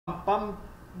Bum, bum,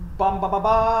 bum, bum,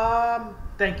 bum.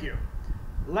 Thank you.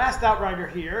 Last Outrider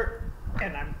here,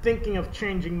 and I'm thinking of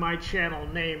changing my channel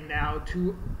name now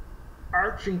to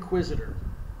Arch Inquisitor.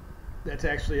 That's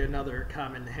actually another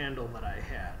common handle that I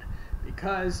had,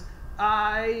 because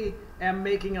I am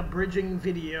making a bridging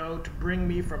video to bring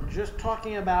me from just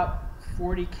talking about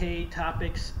 40k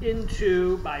topics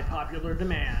into, by popular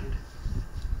demand,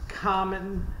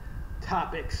 common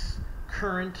topics,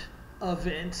 current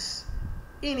events,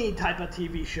 any type of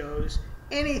TV shows,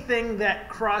 anything that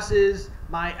crosses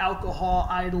my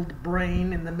alcohol-idled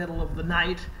brain in the middle of the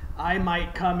night, I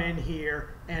might come in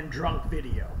here and drunk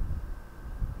video.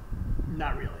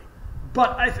 Not really.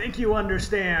 But I think you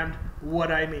understand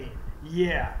what I mean.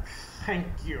 Yeah, thank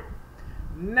you.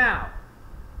 Now,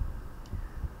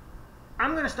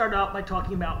 I'm going to start out by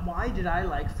talking about why did I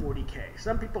like 40k.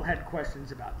 Some people had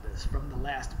questions about this from the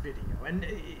last video, and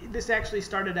this actually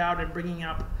started out in bringing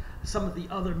up some of the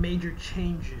other major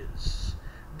changes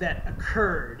that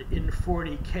occurred in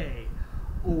 40k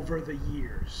over the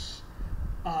years.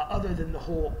 Other than the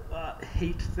whole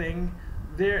hate thing,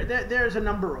 there's a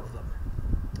number of them.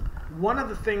 One of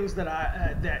the things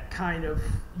that that kind of,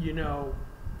 you know,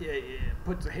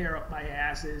 puts a hair up my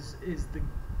ass is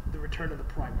the return of the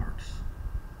Primarchs.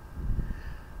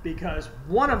 Because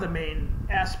one of the main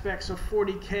aspects of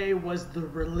 40k was the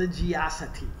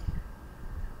religiosity,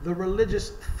 the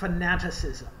religious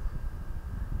fanaticism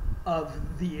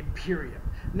of the Imperium.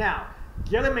 Now,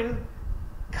 Guilliman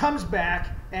comes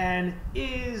back and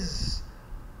is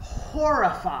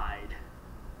horrified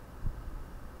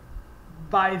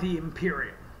by the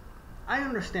Imperium. I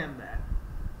understand that.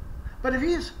 But if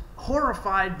he is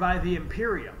horrified by the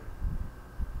Imperium,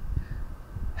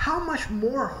 how much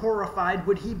more horrified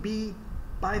would he be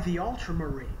by the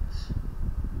Ultramarines?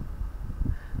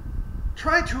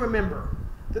 Try to remember,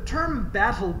 the term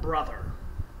battle brother,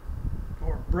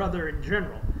 or brother in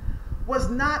general, was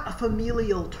not a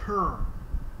familial term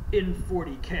in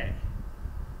 40k.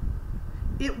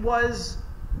 It was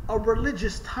a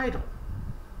religious title.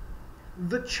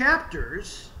 The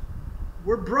chapters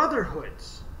were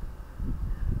brotherhoods,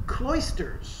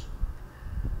 cloisters,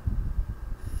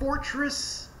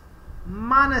 fortress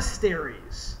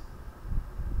monasteries.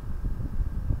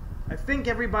 I think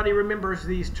everybody remembers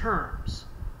these terms.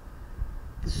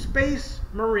 The Space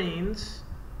Marines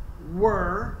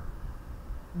were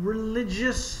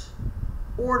religious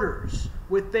orders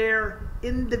with their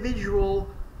individual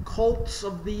cults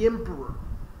of the Emperor,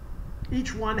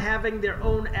 each one having their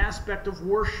own aspect of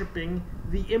worshiping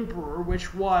the Emperor,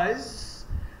 which was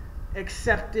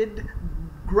accepted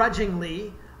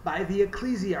grudgingly by the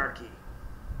ecclesiarchy.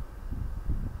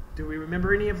 Do we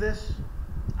remember any of this?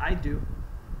 I do.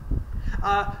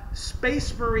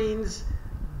 Space Marines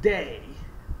Day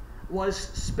was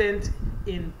spent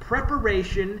in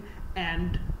preparation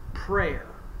and prayer.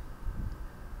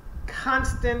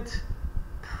 Constant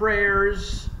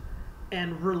prayers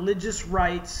and religious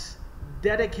rites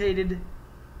dedicated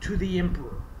to the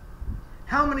Emperor.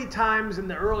 How many times in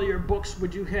the earlier books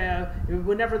would you have,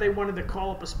 whenever they wanted to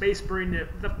call up a Space Marine,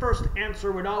 the first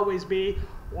answer would always be,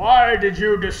 "Why did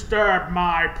you disturb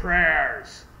my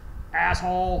prayers,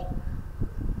 asshole?"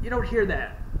 You don't hear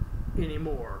that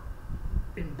anymore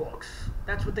in books.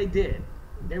 That's what they did.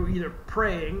 They were either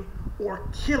praying or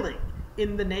killing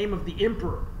in the name of the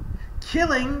Emperor.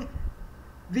 Killing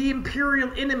the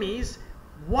Imperial enemies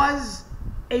was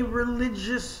a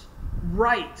religious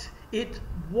rite. It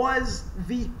was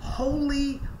the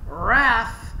holy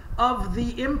wrath of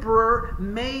the Emperor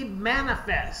made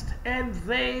manifest, and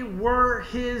they were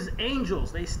his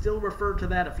angels. They still refer to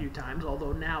that a few times,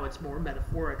 although now it's more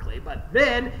metaphorically, but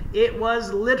then it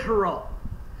was literal.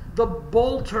 The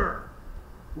bolter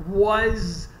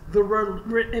was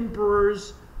the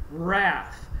Emperor's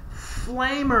wrath.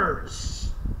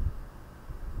 Flamers,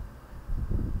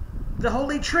 the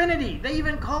Holy Trinity, they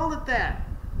even called it that.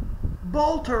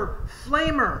 Bolter,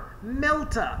 Flamer,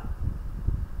 Melta.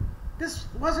 This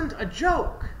wasn't a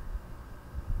joke.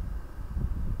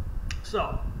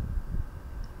 So,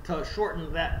 to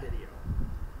shorten that video,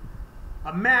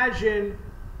 imagine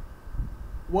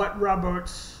what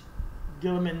Roberts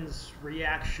Guilliman's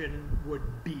reaction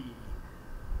would be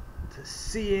to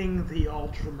seeing the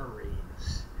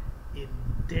Ultramarines in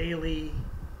daily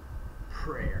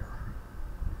prayer.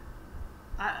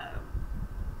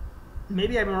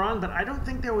 Maybe I'm wrong, but I don't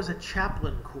think there was a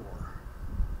chaplain corps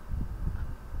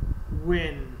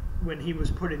when he was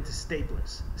put into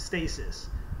stasis.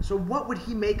 So what would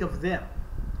he make of them?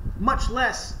 Much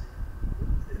less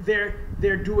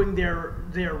they're doing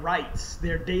their rites,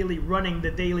 their running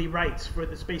the daily rites for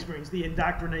the Space Marines, the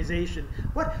indoctrination.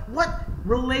 What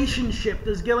relationship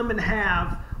does Gilliman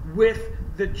have with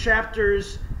the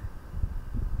chapter's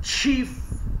chief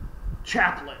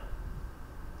chaplain?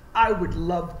 I would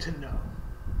love to know.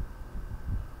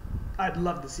 I'd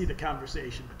love to see the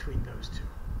conversation between those two.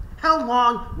 How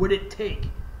long would it take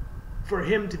for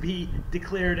him to be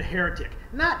declared a heretic?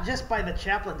 Not just by the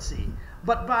chaplaincy,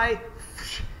 but by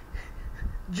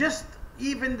just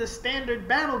even the standard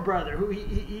battle brother, who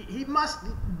he must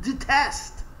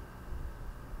detest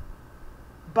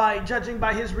by judging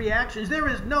by his reactions. There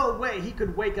is no way he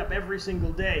could wake up every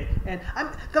single day and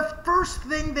the first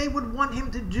thing they would want him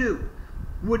to do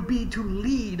would be to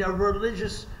lead a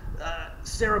religious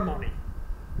ceremony.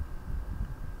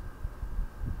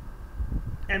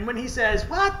 And when he says,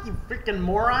 "What, you freaking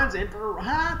morons, Emperor,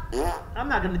 huh? I'm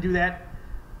not going to do that,"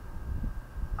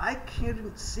 I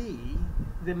couldn't see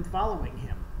them following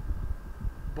him.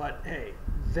 But hey,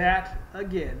 that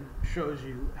again shows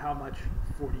you how much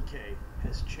 40k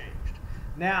has changed.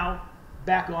 Now,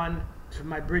 back on to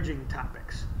my bridging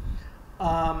topics.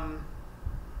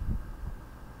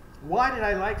 Why did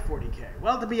I like 40k?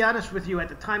 Well, to be honest with you, at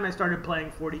the time I started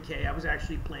playing 40k, I was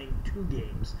actually playing 2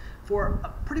 games for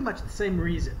pretty much the same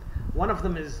reason. One of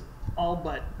them is all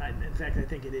but, in fact, I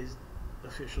think it is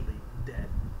officially dead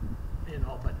in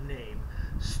all but name.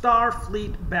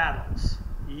 Starfleet Battles.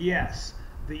 Yes,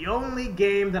 the only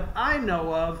game that I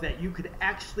know of that you could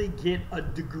actually get a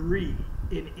degree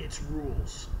in its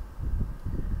rules.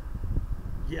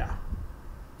 Yeah.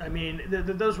 I mean,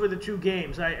 those were the 2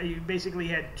 games. You basically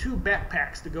had 2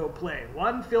 backpacks to go play.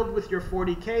 One filled with your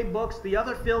 40k books, the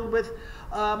other filled with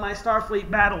my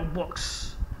Starfleet Battle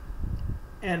books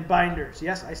and binders.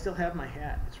 Yes, I still have my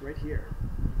hat. It's right here.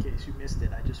 In case you missed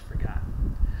it, I just forgot.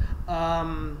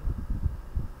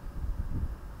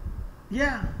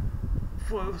 Yeah,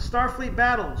 for Starfleet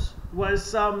Battles was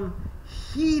some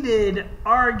heated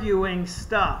arguing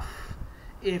stuff.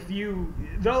 If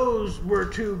those were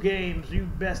 2 games, you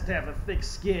best have a thick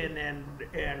skin and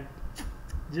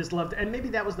just loved it. And maybe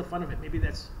that was the fun of it. Maybe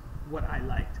that's what I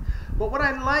liked. But what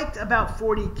I liked about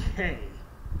 40k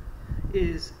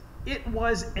is it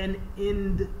was an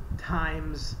end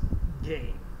times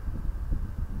game.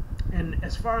 And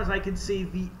as far as I could see,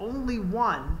 the only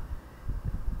one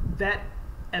that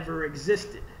ever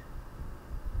existed.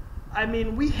 I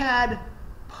mean, we had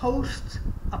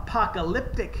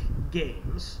post-apocalyptic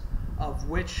games, of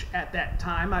which at that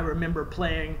time I remember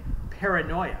playing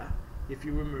Paranoia, if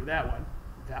you remember that one.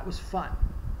 That was fun.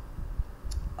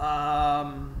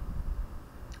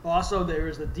 Also, there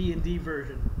was the D&D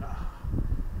version.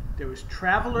 There was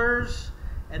Travelers,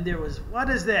 and there was, what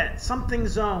is that? Something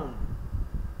Zone.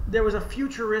 There was a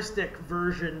futuristic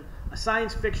version, a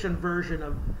science fiction version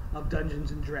of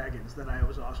Dungeons and Dragons that I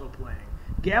was also playing.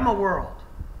 Gamma World.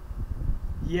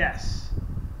 Yes,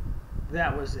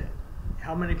 that was it.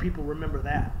 How many people remember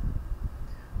that?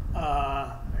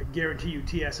 I guarantee you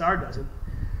TSR doesn't.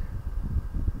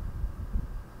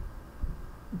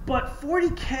 But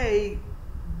 40k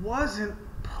wasn't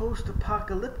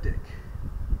post-apocalyptic.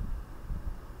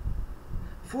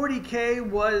 40k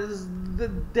was the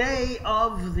day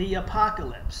of the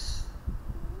apocalypse.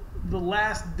 The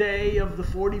last day of the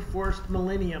 41st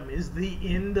millennium is the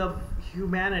end of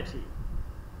humanity.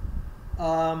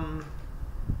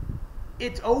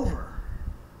 It's over.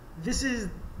 This is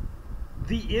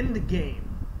the end game.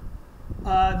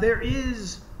 There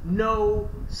is no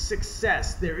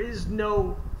success. There is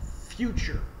no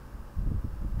future.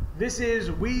 This is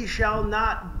we shall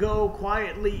not go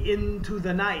quietly into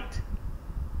the night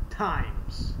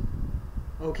times.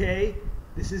 Okay?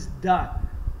 This is done.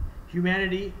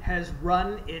 Humanity has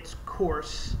run its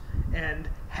course and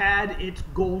had its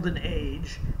golden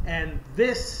age, and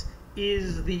this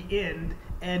is the end,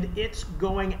 and it's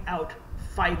going out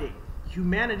fighting.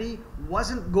 Humanity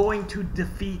wasn't going to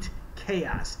defeat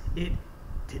chaos. It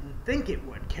didn't think it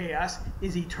would. Chaos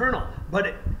is eternal, but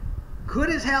it could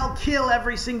as hell kill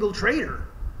every single traitor.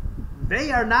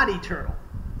 They are not eternal.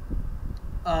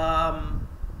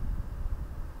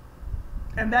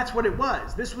 And that's what it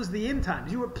was. This was the end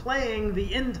times. You were playing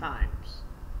the end times.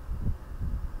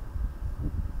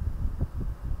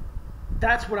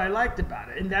 That's what I liked about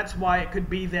it, and that's why it could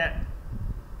be that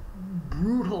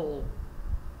brutal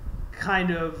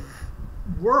kind of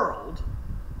world,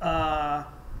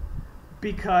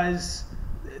 because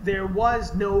there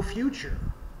was no future.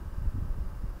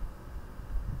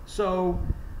 So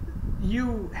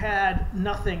you had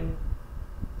nothing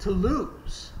to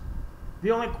lose.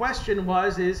 The only question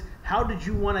is how did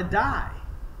you want to die?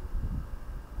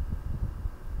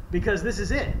 because this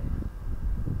is it.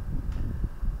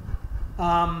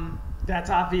 That's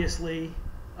obviously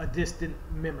a distant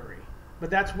memory, but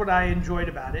that's what I enjoyed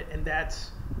about it, and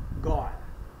that's gone.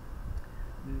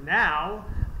 Now,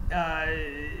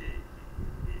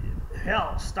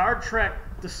 hell, Star Trek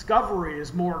Discovery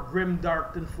is more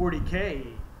grimdark than 40k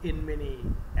in many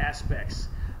aspects.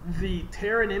 The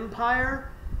Terran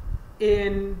Empire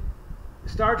in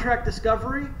Star Trek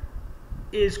Discovery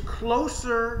is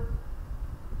closer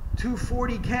to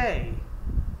 40k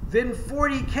than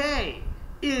 40k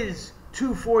is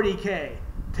to 40k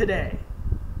today.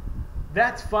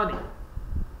 That's funny.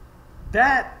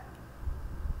 That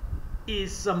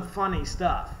is some funny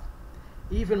stuff.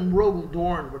 Even Rogel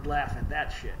Dorn would laugh at that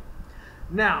shit.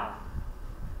 Now,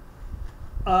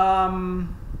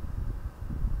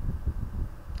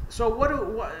 so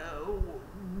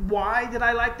why did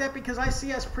I like that? Because I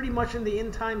see us pretty much in the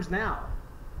end times now.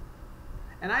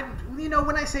 And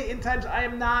when I say end times, I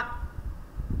am not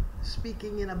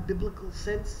speaking in a biblical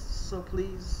sense, so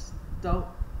please don't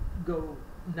go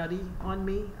nutty on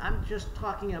me. I'm just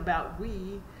talking about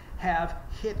we have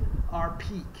hit our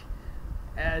peak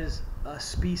as a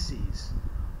species.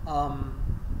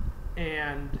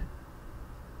 And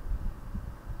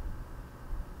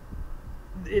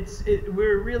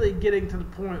we're really getting to the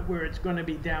point where it's going to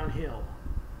be downhill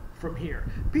from here.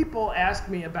 People ask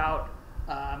me about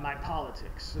my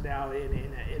politics. Now,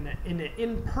 in an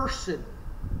in-person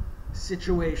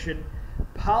situation,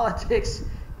 politics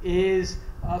is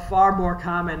a far more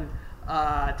common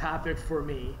topic for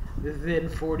me than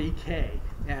 40k,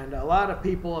 and a lot of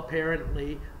people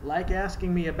apparently like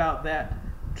asking me about that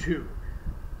too,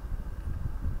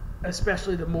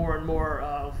 especially the more and more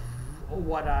of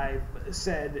what I've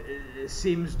said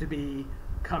seems to be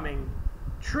coming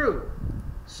true.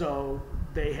 So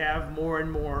they have more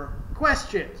and more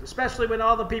questions, especially when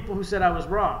all the people who said I was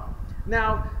wrong.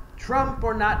 Now, Trump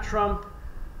or not Trump,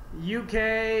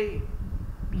 UK,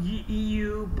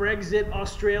 EU, Brexit,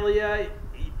 Australia,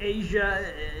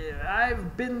 Asia,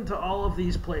 I've been to all of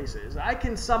these places. I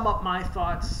can sum up my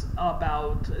thoughts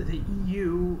about the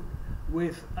EU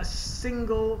with a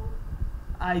single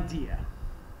idea.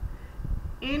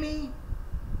 Any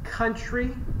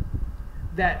country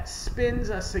that spends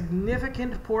a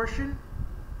significant portion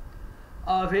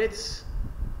of its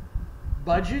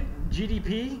budget,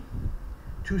 GDP,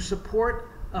 to support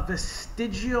a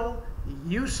vestigial,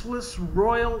 useless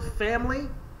royal family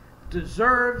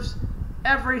deserves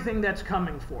everything that's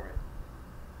coming for it.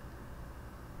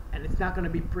 And it's not going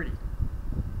to be pretty.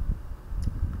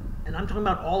 And I'm talking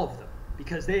about all of them,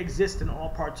 because they exist in all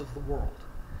parts of the world.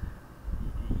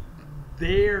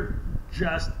 They're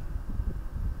just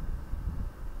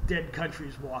dead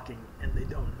countries walking, and they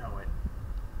don't know it.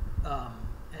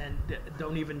 And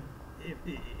don't even,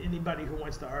 anybody who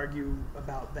wants to argue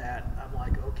about that, I'm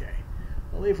like, okay,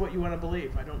 believe what you want to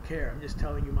believe. I don't care. I'm just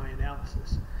telling you my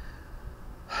analysis.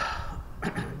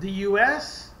 The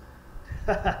U.S.?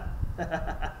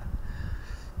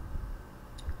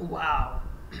 Wow.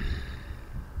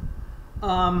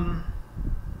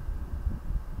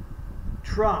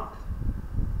 Trump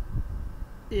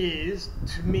is,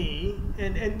 to me,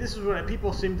 and this is what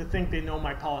people seem to think they know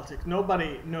my politics.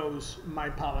 Nobody knows my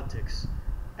politics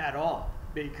at all,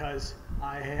 because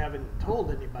I haven't told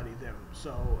anybody them.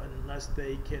 So unless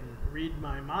they can read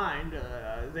my mind,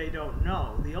 they don't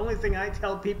know. The only thing I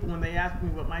tell people when they ask me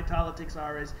what my politics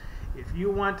are is, if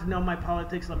you want to know my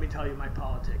politics, let me tell you my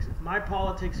politics. If my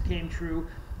politics came true,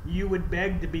 you would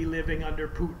beg to be living under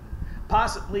Putin.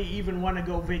 Possibly even want to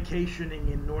go vacationing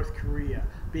in North Korea,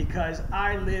 because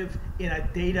I live in a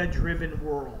data-driven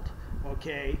world,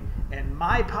 okay? And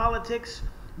my politics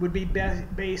would be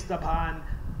based upon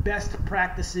best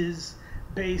practices,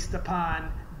 based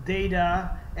upon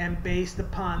data, and based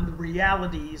upon the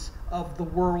realities of the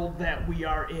world that we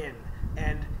are in.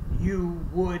 And you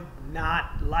would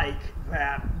not like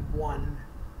that one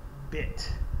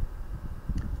bit.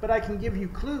 But I can give you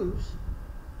clues.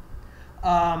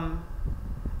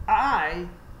 I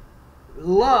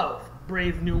love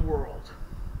Brave New World.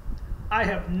 I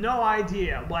have no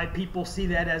idea why people see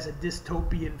that as a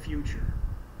dystopian future.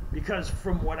 Because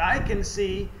from what I can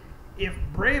see, if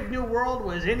Brave New World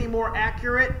was any more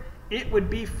accurate, it would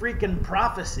be freaking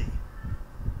prophecy.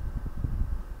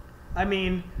 I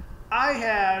mean, I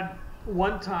had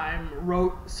one time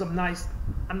wrote some nice,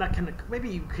 I'm not gonna, maybe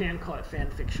you can call it fan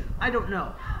fiction, I don't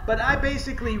know. But I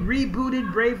basically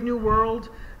rebooted Brave New World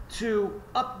to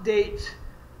update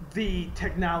the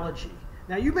technology.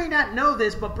 Now, you may not know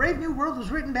this, but Brave New World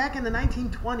was written back in the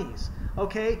 1920s,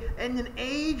 okay? In an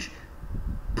age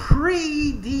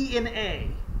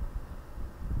pre-DNA.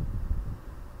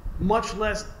 much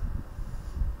less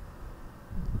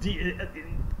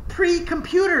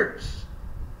pre-computers.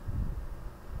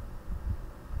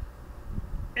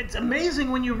 It's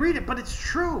amazing when you read it, but it's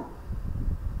true.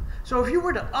 So if you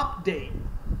were to update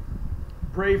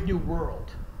Brave New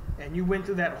World, and you went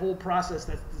through that whole process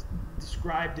that's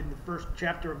described in the first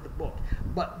chapter of the book,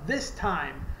 but this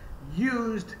time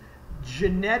used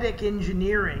genetic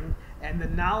engineering and the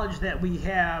knowledge that we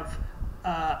have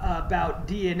about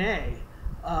DNA,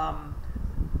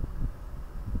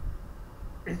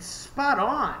 it's spot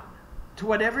on to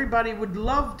what everybody would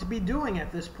love to be doing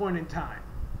at this point in time.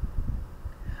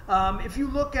 If you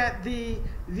look at the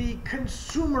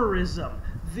consumerism,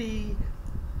 the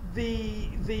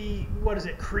what is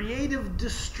it, creative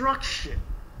destruction,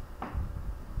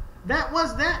 that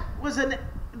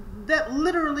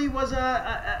literally was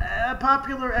a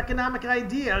popular economic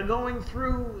idea going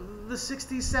through the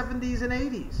 60s, 70s, and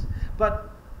 80s. But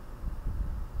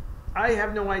I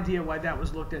have no idea why that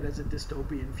was looked at as a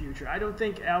dystopian future. I don't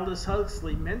think Aldous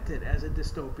Huxley meant it as a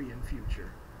dystopian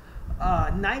future.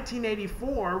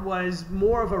 1984 was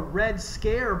more of a Red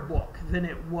Scare book than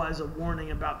it was a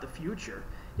warning about the future.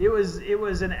 It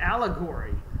was an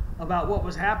allegory about what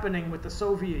was happening with the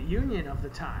Soviet Union of the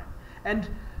time. And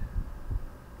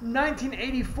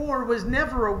 1984 was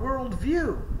never a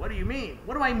worldview. What do you mean?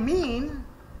 What do I mean?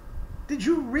 Did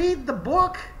you read the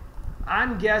book?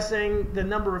 I'm guessing the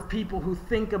number of people who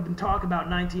think of and talk about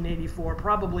 1984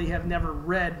 probably have never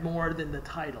read more than the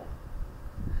title.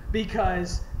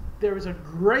 Because there was a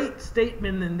great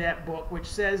statement in that book which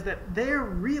says that they're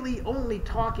really only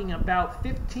talking about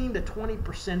 15 to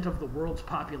 20% of the world's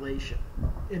population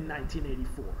in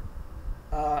 1984.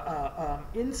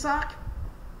 INSOC,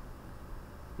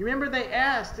 you remember they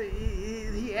asked,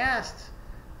 he asked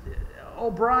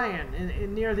O'Brien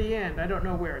in near the end, I don't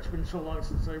know where, it's been so long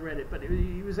since I read it, but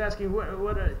he was asking when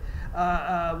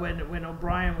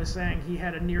O'Brien was saying he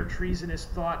had a near treasonous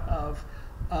thought of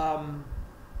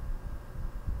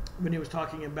when he was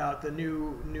talking about the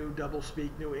new doublespeak,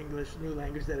 new English, new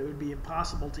language, that it would be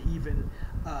impossible to even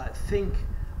think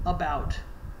about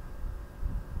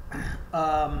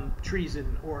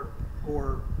treason or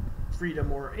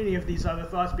freedom or any of these other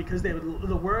thoughts, because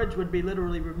the words would be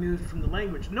literally removed from the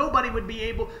language. Nobody would be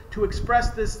able to express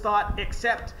this thought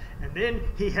except, and then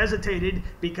he hesitated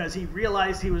because he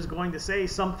realized he was going to say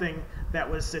something that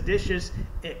was seditious,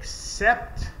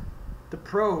 except the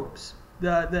probes,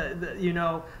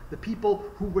 the people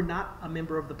who were not a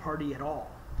member of the party at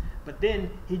all. But then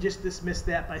he just dismissed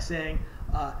that by saying,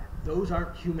 those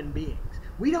aren't human beings.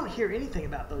 We don't hear anything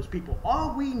about those people.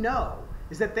 All we know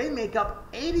is that they make up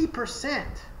 80%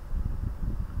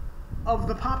 of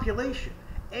the population.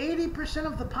 80%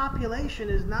 of the population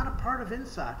is not a part of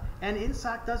INSOC, and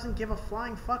INSOC doesn't give a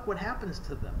flying fuck what happens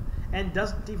to them, and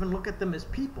doesn't even look at them as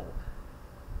people.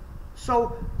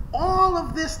 So all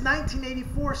of this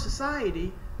 1984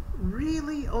 society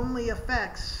really only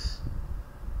affects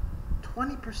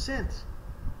 20%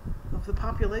 of the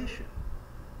population.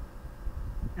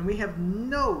 And we have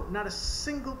not a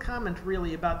single comment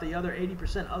really about the other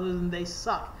 80% other than they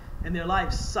suck and their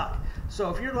lives suck. So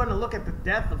if you're going to look at the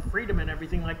death of freedom and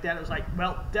everything like that, it was like,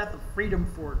 well, death of freedom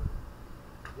for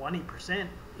 20%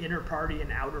 inner party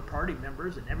and outer party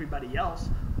members, and everybody else,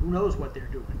 who knows what they're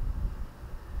doing.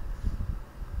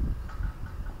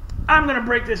 I'm going to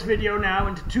break this video now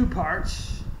into 2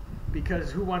 parts,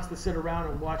 because who wants to sit around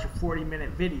and watch a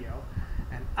 40-minute video?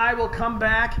 And I will come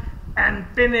back and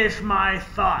finish my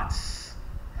thoughts.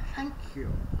 Thank you.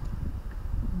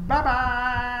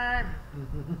 Bye-bye.